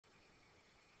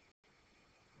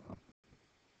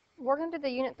we're going to do the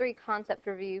Unit 3 concept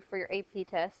review for your AP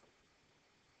test.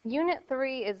 Unit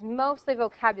 3 is mostly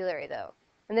vocabulary, though,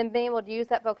 and then being able to use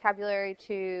that vocabulary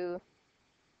to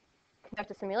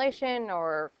conduct a simulation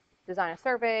or design a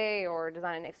survey or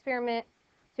design an experiment.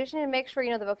 So you just need to make sure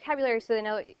you know the vocabulary so they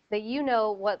know that you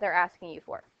know what they're asking you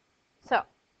for. So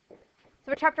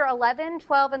for Chapter 11,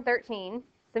 12, and 13,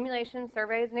 simulations,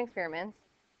 surveys, and experiments,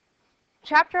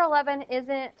 Chapter 11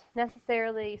 isn't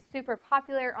necessarily super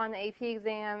popular on the AP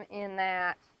exam in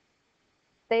that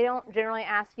they don't generally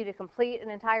ask you to complete an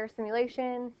entire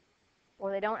simulation,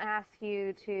 or they don't ask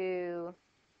you to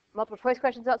multiple choice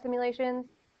questions about simulations.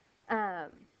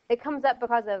 It comes up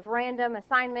because of random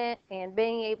assignment and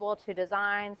being able to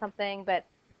design something, but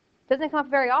it doesn't come up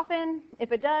very often.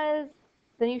 If it does,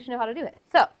 then you should know how to do it.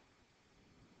 So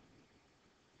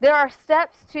there are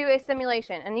steps to a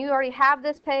simulation, and you already have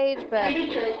this page, but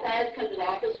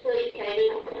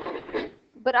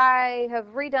I have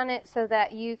redone it so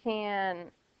that you can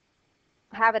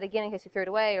have it again in case you threw it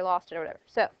away or lost it or whatever.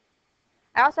 So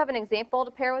I also have an example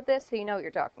to pair with this so you know what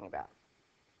you're talking about.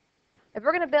 If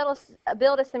we're going to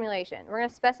build a simulation, we're going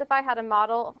to specify how to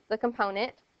model the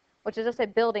component, which is just a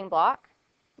building block,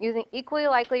 using equally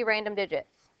likely random digits.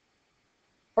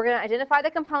 We're going to identify the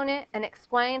component and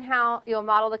explain how you'll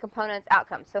model the component's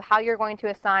outcome, so how you're going to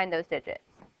assign those digits.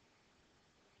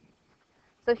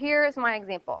 So here is my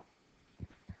example.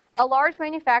 A large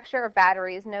manufacturer of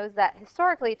batteries knows that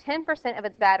historically 10% of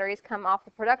its batteries come off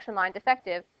the production line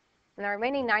defective, and the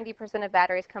remaining 90% of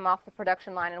batteries come off the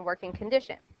production line in working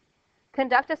condition.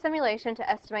 Conduct a simulation to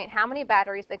estimate how many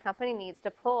batteries the company needs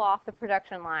to pull off the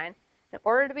production line in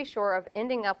order to be sure of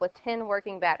ending up with 10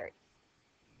 working batteries.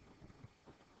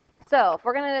 So if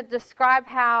we're going to describe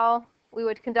how we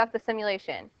would conduct the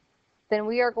simulation, then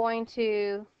we are going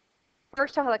to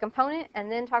first talk about the component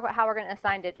and then talk about how we're going to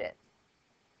assign digits.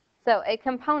 So a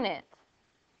component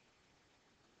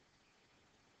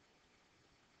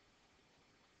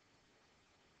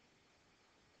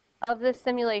of this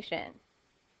simulation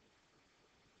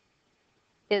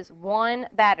is one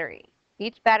battery.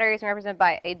 Each battery is represented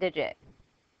by a digit.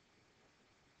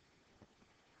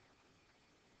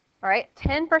 All right,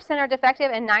 10% are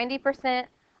defective and 90%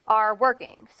 are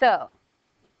working. So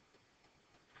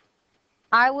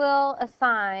I will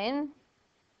assign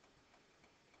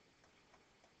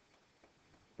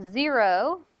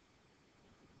 0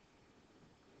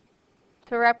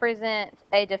 to represent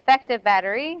a defective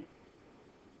battery,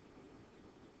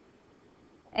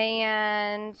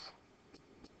 and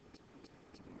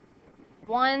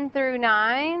 1 through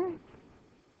 9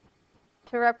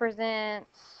 to represent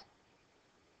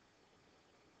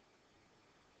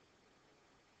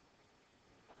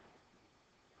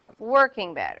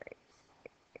working batteries.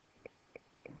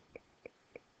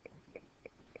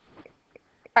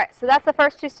 All right, so that's the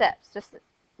first two steps. Just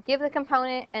give the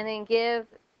component and then give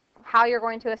how you're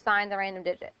going to assign the random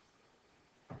digits.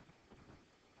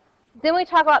 Then we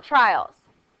talk about trials.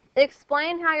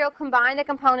 Explain how you'll combine the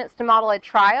components to model a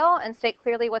trial and state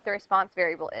clearly what the response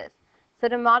variable is. So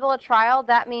to model a trial,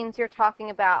 that means you're talking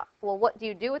about, well, what do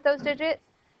you do with those digits?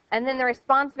 And then the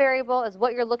response variable is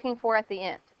what you're looking for at the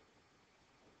end.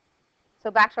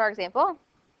 So back to our example.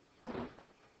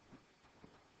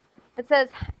 It says,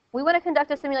 we want to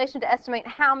conduct a simulation to estimate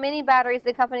how many batteries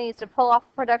the company needs to pull off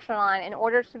the production line in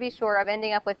order to be sure of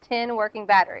ending up with 10 working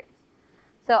batteries.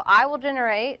 So I will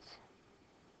generate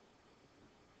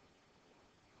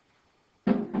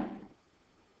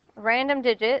random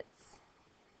digits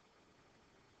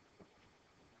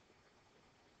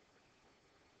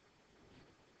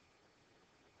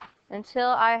until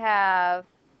I have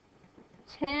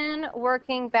 10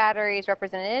 working batteries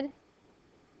represented.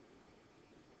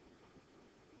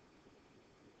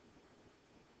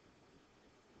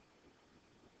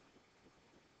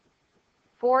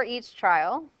 For each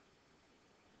trial.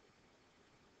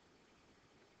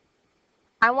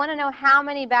 I want to know how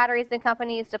many batteries the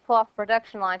company needs to pull off the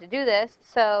production line to do this.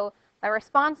 So my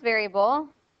response variable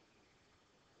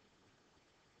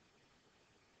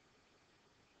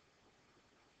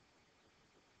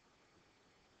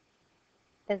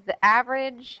is the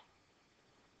average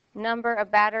number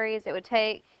of batteries it would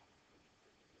take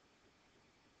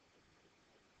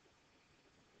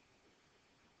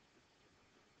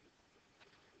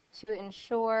to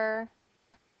ensure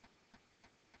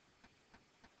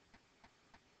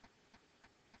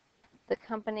the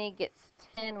company gets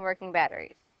 10 working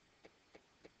batteries.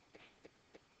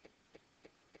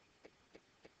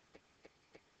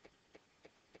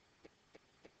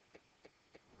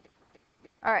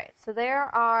 All right, so there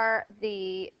are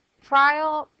the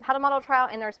trial, how to model a trial,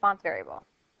 and the response variable.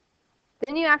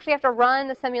 Then you actually have to run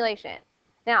the simulation.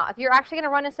 Now, if you're actually going to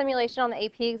run a simulation on the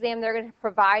AP exam, they're going to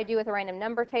provide you with a random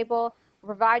number table,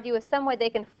 provide you with some way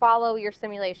they can follow your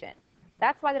simulation.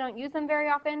 That's why they don't use them very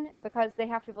often, because they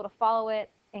have to be able to follow it,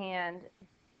 and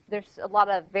there's a lot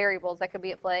of variables that could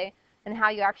be at play in how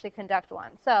you actually conduct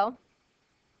one. So,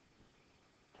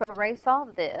 to erase all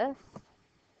this,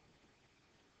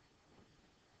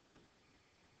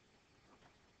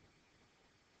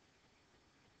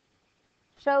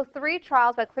 show 3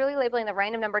 trials by clearly labeling the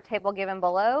random number table given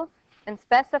below and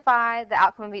specify the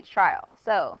outcome of each trial.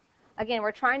 So, again,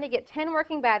 we're trying to get 10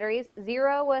 working batteries.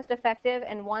 0 was defective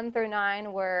and 1 through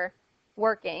 9 were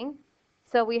working.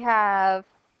 So we have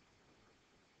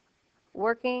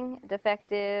working,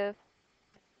 defective,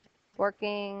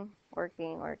 working,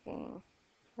 working, working,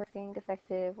 working,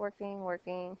 defective, working,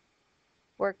 working,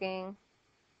 working,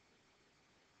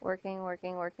 working,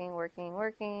 working, working, working,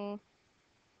 working.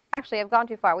 Actually, I've gone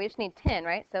too far. We just need 10,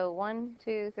 right? So 1,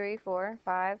 2, 3, 4,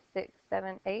 5, 6,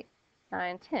 7, 8,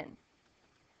 9, 10.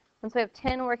 Once we have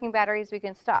 10 working batteries, we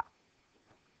can stop.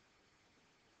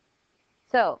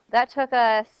 So that took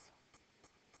us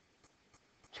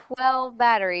 12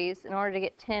 batteries in order to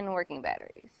get 10 working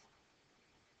batteries.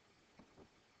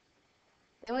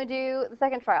 Then we do the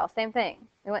second trial, same thing.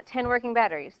 We want 10 working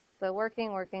batteries. So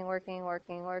working, working, working,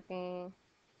 working, working.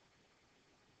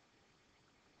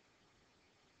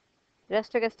 It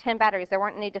just took us 10 batteries. There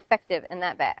weren't any defective in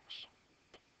that batch.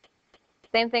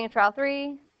 Same thing in trial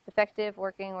 3. Defective,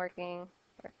 working, working,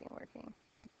 working, working.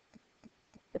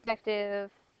 Defective.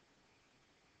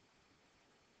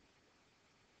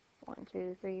 1,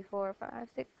 2, 3, 4, 5,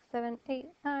 6, 7, 8,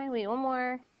 9. We need one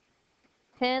more.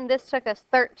 10. This took us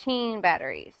 13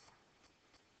 batteries.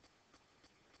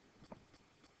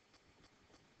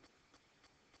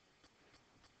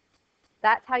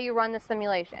 That's how you run the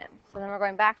simulation. So then we're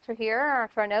going back to here,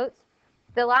 to our notes.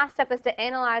 The last step is to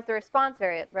analyze the response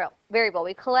variable.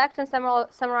 We collect and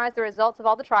summarize the results of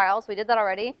all the trials. We did that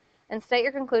already. And state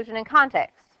your conclusion in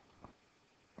context.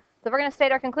 So if we're going to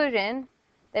state our conclusion,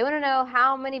 they want to know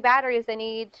how many batteries they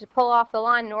need to pull off the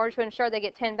line in order to ensure they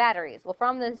get 10 batteries. Well,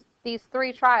 from these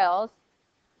 3 trials,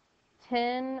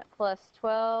 10 plus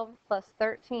 12 plus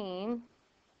 13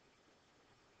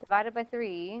 divided by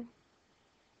 3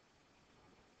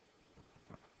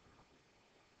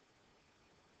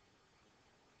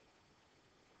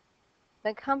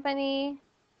 the company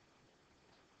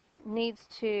needs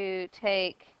to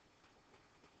take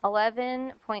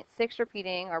 11.6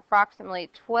 repeating, or approximately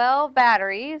 12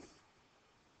 batteries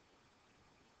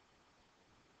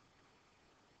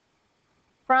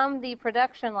from the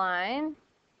production line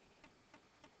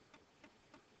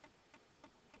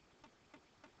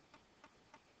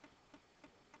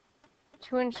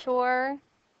to ensure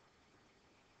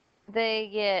they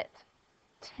get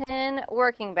 10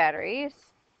 working batteries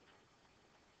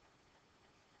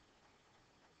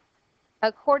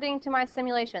according to my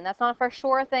simulation. That's not a for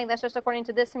sure thing. That's just according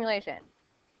to this simulation.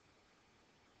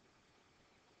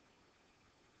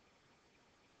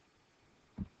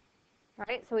 All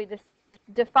right, so we just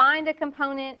defined a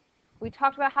component. We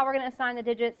talked about how we're going to assign the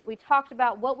digits. We talked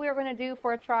about what we were going to do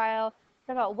for a trial.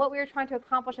 We talked about what we were trying to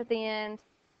accomplish at the end.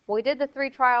 Well, we did the 3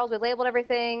 trials. We labeled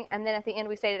everything. And then at the end,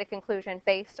 we stated a conclusion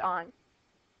based on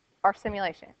our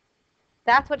simulation.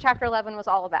 That's what Chapter 11 was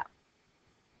all about.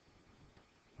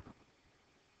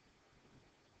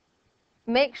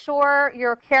 Make sure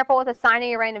you're careful with assigning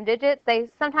your random digits. They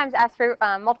sometimes ask for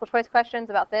multiple choice questions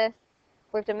about this.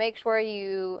 We have to make sure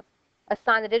you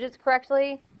assign the digits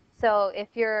correctly. So if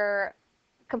your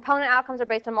component outcomes are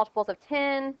based on multiples of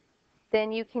 10,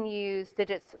 then you can use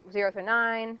digits 0 through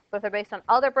 9. But if they're based on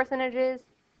other percentages,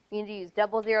 you need to use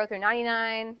double 0 through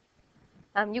 99.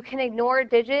 You can ignore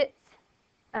digits.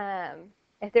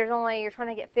 If you're trying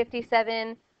to get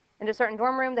 57 into a certain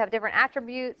dorm room that have different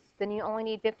attributes, then you only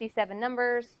need 57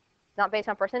 numbers, not based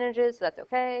on percentages, so that's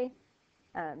okay.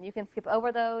 You can skip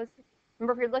over those.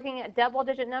 Remember, if you're looking at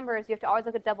double-digit numbers, you have to always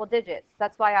look at double digits.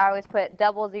 That's why I always put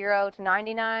double 0 to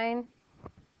 99,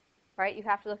 right? You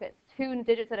have to look at 2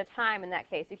 digits at a time in that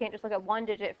case. You can't just look at 1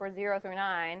 digit for 0 through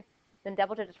 9, then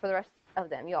double digits for the rest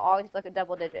of them. You'll always look at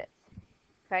double digits,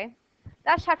 okay?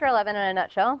 That's Chapter 11 in a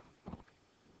nutshell.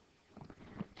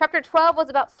 Chapter 12 was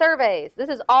about surveys. This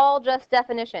is all just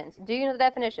definitions. Do you know the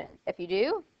definitions? If you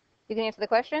do, you can answer the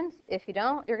questions. If you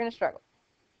don't, you're going to struggle.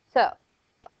 So,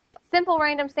 simple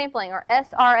random sampling, or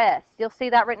SRS. You'll see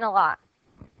that written a lot.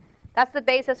 That's the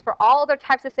basis for all other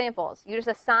types of samples. You just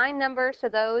assign numbers to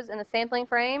those in the sampling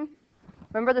frame.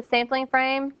 Remember, the sampling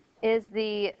frame is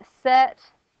the set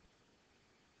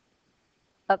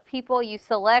of people you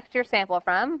select your sample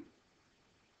from.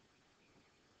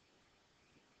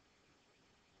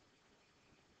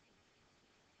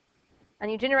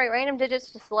 And you generate random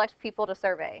digits to select people to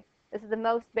survey. This is the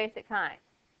most basic kind.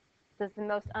 This is the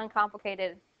most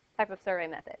uncomplicated type of survey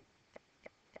method.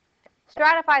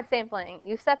 Stratified sampling.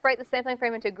 You separate the sampling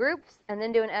frame into groups and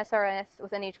then do an SRS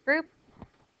within each group.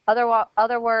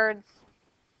 Other words,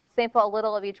 sample a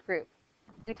little of each group.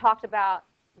 We talked about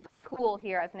school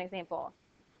here as an example.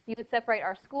 You would separate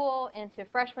our school into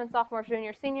freshmen, sophomores,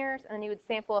 juniors, seniors, and then you would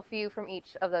sample a few from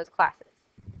each of those classes.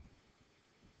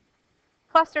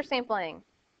 Cluster sampling.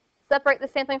 Separate the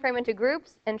sampling frame into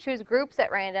groups and choose groups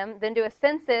at random, then do a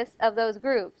census of those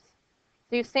groups.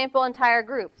 So you sample entire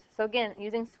groups. So again,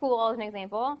 using school as an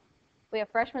example, we have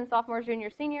freshmen, sophomores,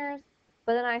 juniors, seniors,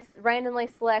 but then I randomly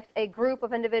select a group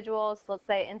of individuals, let's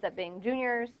say it ends up being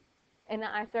juniors, and then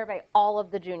I survey all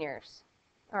of the juniors.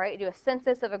 All right, you do a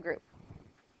census of a group.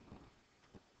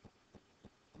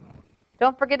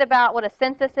 Don't forget about what a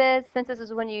census is. Census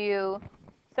is when you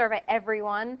survey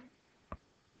everyone.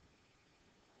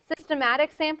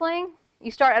 Systematic sampling,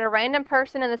 you start at a random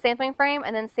person in the sampling frame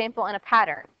and then sample in a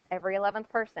pattern. Every 11th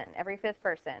person, every 5th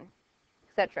person,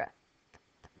 etc.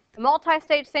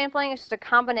 Multi-stage sampling is just a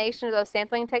combination of those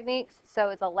sampling techniques. So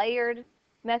it's a layered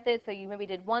method. So you maybe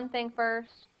did one thing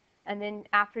first, and then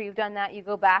after you've done that, you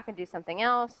go back and do something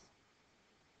else.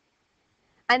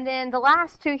 And then the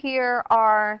last two here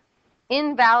are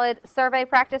invalid survey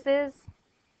practices.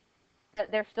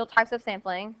 They're still types of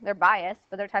sampling. They're biased,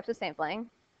 but they're types of sampling.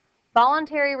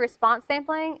 Voluntary response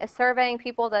sampling is surveying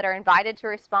people that are invited to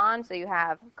respond. So you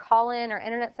have call-in or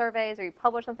internet surveys, or you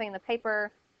publish something in the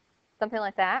paper, something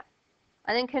like that.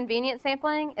 And then convenient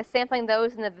sampling is sampling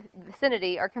those in the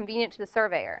vicinity are convenient to the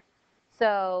surveyor.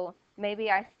 So maybe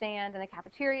I stand in the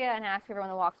cafeteria and ask everyone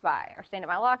that walks by, or stand at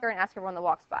my locker and ask everyone that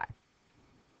walks by.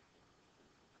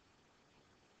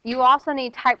 You also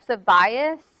need types of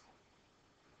bias.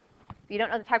 If you don't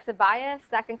know the types of bias,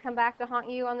 that can come back to haunt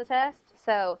you on the test.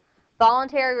 So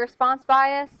voluntary response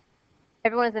bias,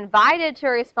 everyone is invited to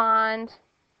respond,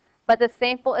 but the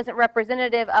sample isn't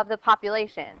representative of the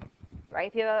population, right?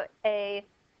 If you have a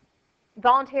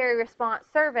voluntary response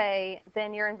survey,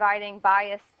 then you're inviting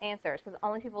biased answers because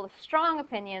only people with strong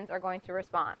opinions are going to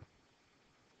respond.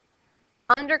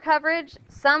 Undercoverage,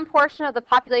 some portion of the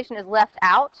population is left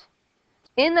out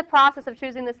in the process of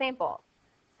choosing the sample.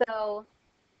 So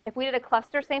if we did a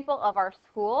cluster sample of our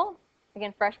school,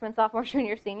 again, freshmen, sophomores,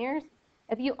 juniors, seniors,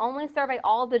 if you only survey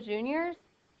all the juniors,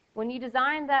 when you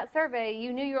designed that survey,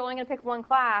 you knew you were only going to pick one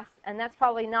class, and that's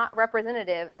probably not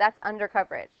representative. That's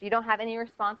undercoverage. You don't have any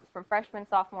responses from freshmen,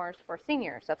 sophomores, or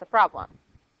seniors. That's a problem.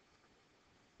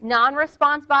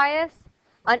 Non-response bias,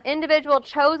 an individual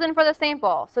chosen for the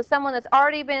sample, so someone that's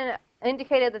already been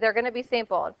indicated that they're going to be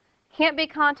sampled, can't be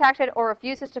contacted or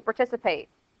refuses to participate.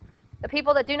 The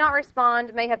people that do not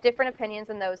respond may have different opinions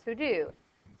than those who do.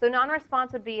 So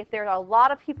non-response would be if there's a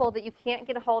lot of people that you can't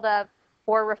get a hold of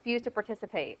or refuse to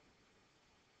participate.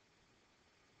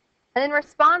 And then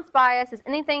response bias is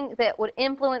anything that would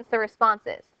influence the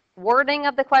responses. Wording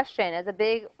of the question is a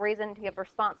big reason to have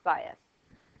response bias.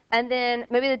 And then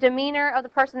maybe the demeanor of the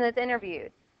person that's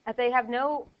interviewed. If they have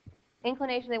no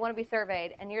inclination they want to be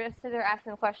surveyed and you're just sitting there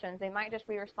asking them questions, they might just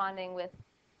be responding with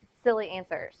silly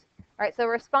answers. All right, so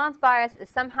response bias is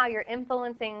somehow you're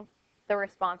influencing the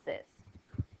responses.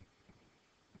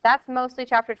 That's mostly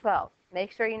Chapter 12.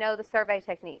 Make sure you know the survey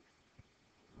techniques.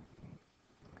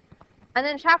 And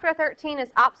then Chapter 13 is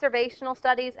observational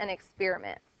studies and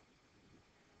experiments.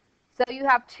 So you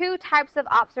have two types of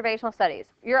observational studies.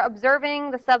 You're observing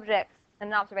the subjects in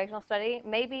an observational study.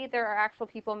 Maybe there are actual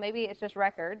people, maybe it's just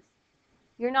records.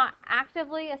 You're not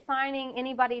actively assigning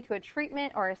anybody to a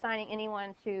treatment or assigning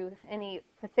anyone to any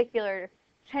particular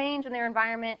change in their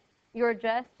environment. You're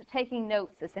just taking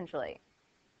notes, essentially.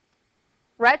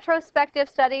 Retrospective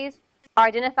studies are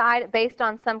identified based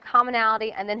on some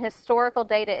commonality, and then historical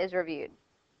data is reviewed.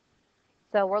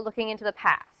 So we're looking into the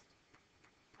past.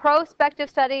 Prospective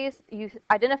studies, you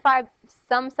identify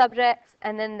some subjects,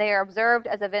 and then they are observed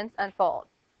as events unfold.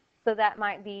 So that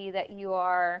might be that you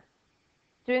are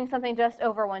doing something just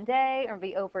over one day or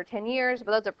be over 10 years,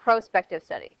 but those are prospective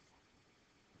studies.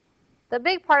 The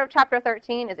big part of Chapter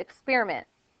 13 is experiments.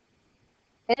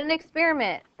 In an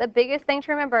experiment, the biggest thing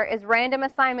to remember is random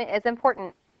assignment is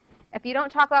important. If you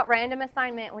don't talk about random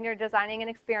assignment when you're designing an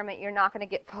experiment, you're not going to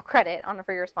get full credit on a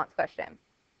free response question.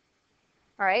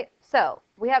 All right, so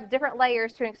we have different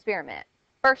layers to an experiment.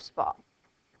 First of all,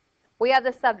 we have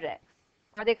the subjects,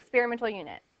 or the experimental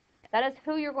unit. That is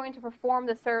who you're going to perform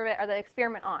the survey or the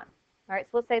experiment on. All right,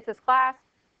 so let's say it's this class.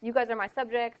 You guys are my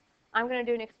subjects. I'm going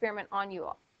to do an experiment on you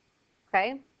all.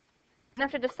 Okay? You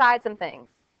have to decide some things.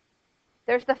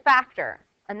 There's the factor,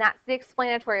 and that's the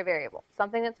explanatory variable,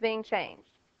 something that's being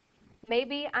changed.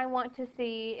 Maybe I want to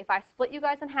see if I split you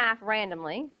guys in half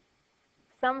randomly,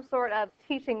 some sort of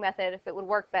teaching method if it would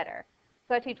work better.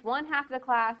 So I teach one half of the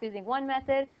class using one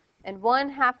method and one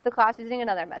half of the class using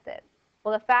another method.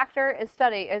 Well, the factor is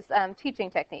teaching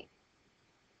technique.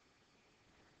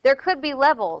 There could be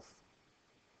levels.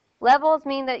 Levels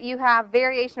mean that you have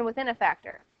variation within a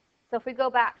factor. So if we go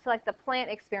back to like the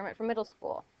plant experiment from middle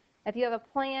school, if you have a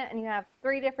plant and you have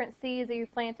 3 different seeds that you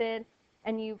planted,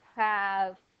 and you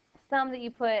have some that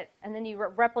you put, and then you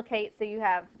replicate, so you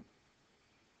have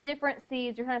different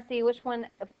seeds, you're trying to see which one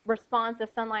responds to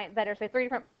sunlight better. So 3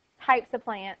 different types of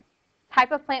plant.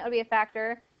 Type of plant would be a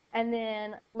factor, and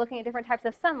then looking at different types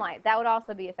of sunlight, that would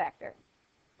also be a factor.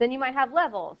 Then you might have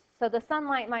levels. So the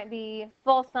sunlight might be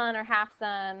full sun or half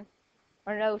sun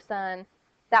or no sun.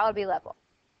 That would be level.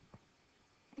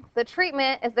 The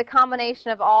treatment is the combination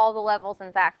of all the levels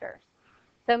and factors.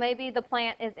 So maybe the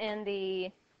plant is in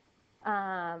the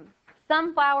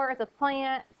sunflower as a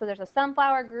plant, so there's a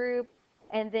sunflower group,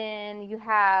 and then you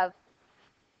have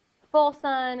full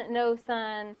sun, no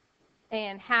sun,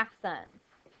 and half sun.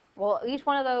 Well, each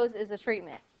one of those is a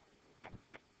treatment.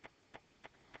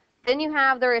 Then you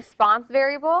have the response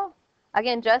variable.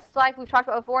 Again, just like we've talked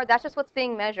about before, that's just what's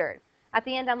being measured. At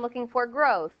the end, I'm looking for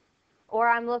growth, or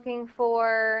I'm looking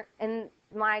for, in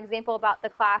my example about the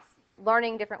class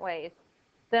learning different ways,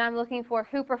 then I'm looking for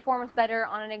who performs better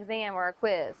on an exam or a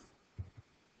quiz.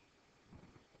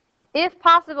 If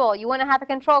possible, you want to have a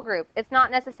control group. It's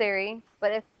not necessary,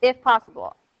 but if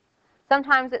possible.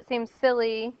 Sometimes it seems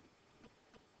silly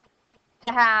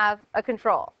to have a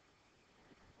control.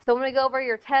 So when we go over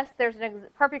your test, there's a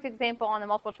perfect example on the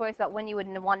multiple choice about when you would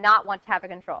not want to have a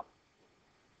control.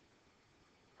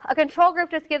 A control group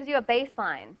just gives you a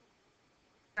baseline,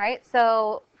 right?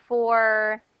 So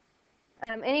for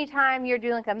any time you're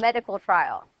doing like a medical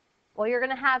trial, well, you're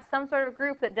going to have some sort of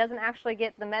group that doesn't actually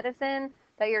get the medicine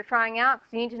that you're trying out,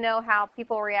 because you need to know how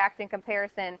people react in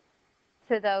comparison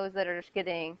to those that are just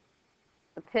getting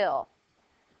the pill.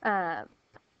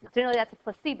 Generally, that's a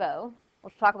placebo,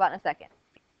 which we'll talk about in a second.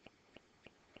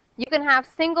 You can have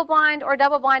single-blind or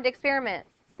double-blind experiments.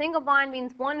 Single-blind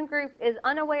means one group is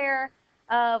unaware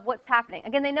of what's happening.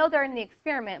 Again, they know they're in the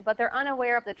experiment, but they're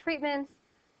unaware of the treatments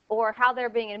or how they're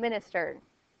being administered.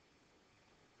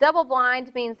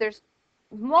 Double-blind means there's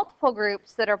multiple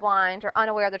groups that are blind or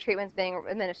unaware of the treatments being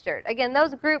administered. Again,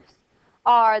 those groups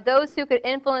are those who could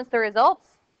influence the results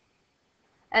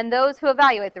and those who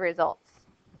evaluate the results.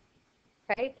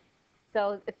 Okay?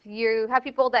 So if you have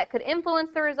people that could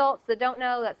influence the results that don't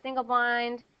know, that's single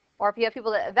blind, or if you have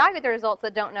people that evaluate the results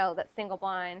that don't know, that's single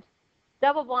blind.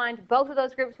 Double blind, both of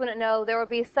those groups wouldn't know. There would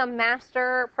be some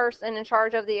master person in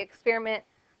charge of the experiment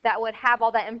that would have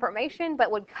all that information,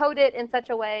 but would code it in such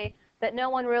a way that no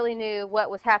one really knew what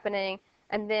was happening,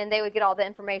 and then they would get all the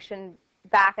information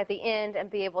back at the end and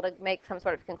be able to make some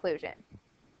sort of conclusion.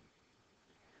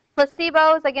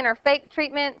 Placebos, again, are fake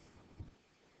treatments.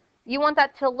 You want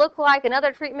that to look like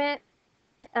another treatment,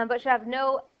 but should have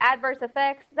no adverse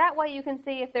effects. That way you can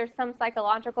see if there's some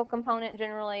psychological component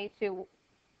generally to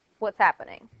what's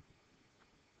happening.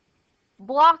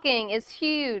 Blocking is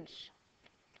huge.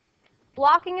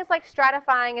 Blocking is like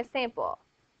stratifying a sample.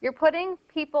 You're putting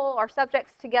people or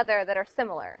subjects together that are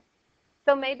similar.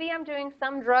 So maybe I'm doing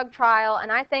some drug trial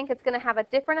and I think it's going to have a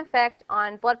different effect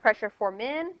on blood pressure for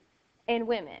men and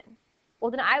women.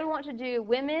 Well, then I would want to do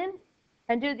women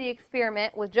and do the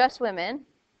experiment with just women,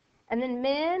 and then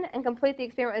men and complete the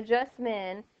experiment with just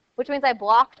men, which means I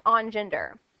blocked on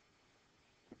gender.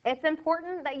 It's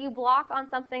important that you block on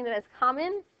something that is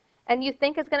common and you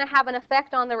think is going to have an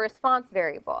effect on the response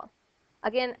variable.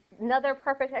 Again, another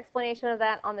perfect explanation of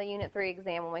that on the Unit 3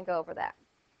 exam when we go over that.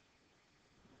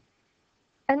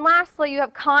 And lastly, you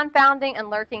have confounding and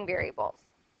lurking variables.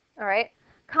 All right?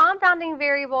 Confounding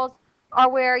variables are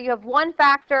where you have one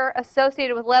factor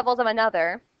associated with levels of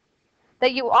another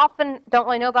that you often don't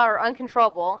really know about or are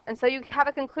uncontrollable, and so you have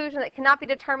a conclusion that cannot be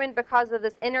determined because of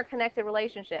this interconnected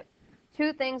relationship.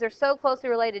 Two things are so closely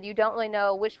related you don't really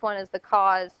know which one is the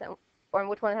cause or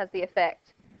which one has the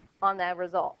effect on that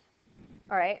result.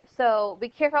 All right, so be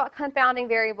careful about confounding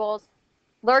variables.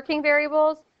 Lurking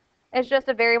variables is just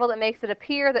a variable that makes it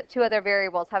appear that two other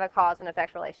variables have a cause and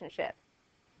effect relationship.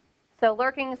 So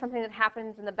lurking is something that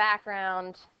happens in the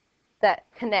background that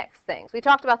connects things. We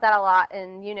talked about that a lot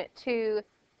in Unit 2.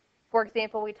 For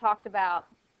example, we talked about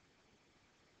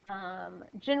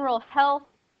general health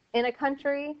in a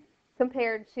country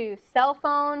compared to cell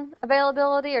phone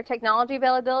availability or technology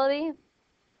availability.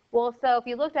 Well, so if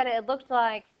you looked at it, it looked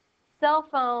like cell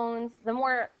phones, the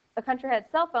more a country had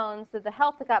cell phones, so the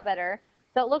health got better.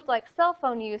 So it looked like cell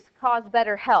phone use caused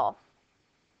better health.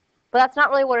 But that's not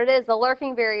really what it is. The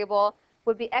lurking variable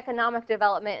would be economic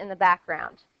development in the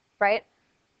background, right?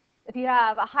 If you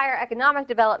have a higher economic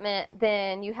development,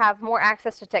 then you have more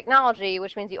access to technology,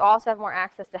 which means you also have more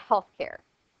access to health care.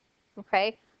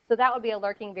 Okay? So that would be a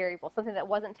lurking variable, something that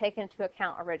wasn't taken into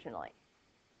account originally.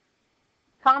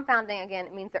 Compounding, again,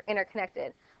 it means they're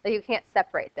interconnected. Like you can't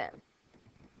separate them.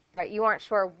 Right? You aren't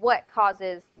sure what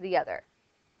causes the other,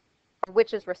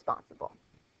 which is responsible.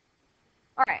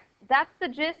 All right, that's the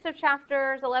gist of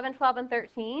chapters 11, 12, and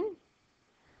 13.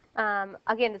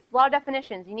 Again, it's a lot of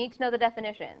definitions. You need to know the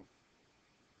definitions.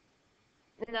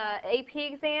 In the AP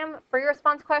exam, for your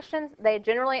response questions, they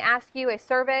generally ask you a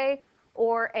survey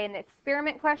or an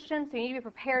experiment question, so you need to be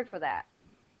prepared for that.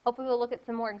 Hopefully we'll look at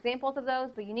some more examples of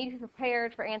those, but you need to be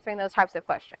prepared for answering those types of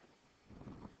questions.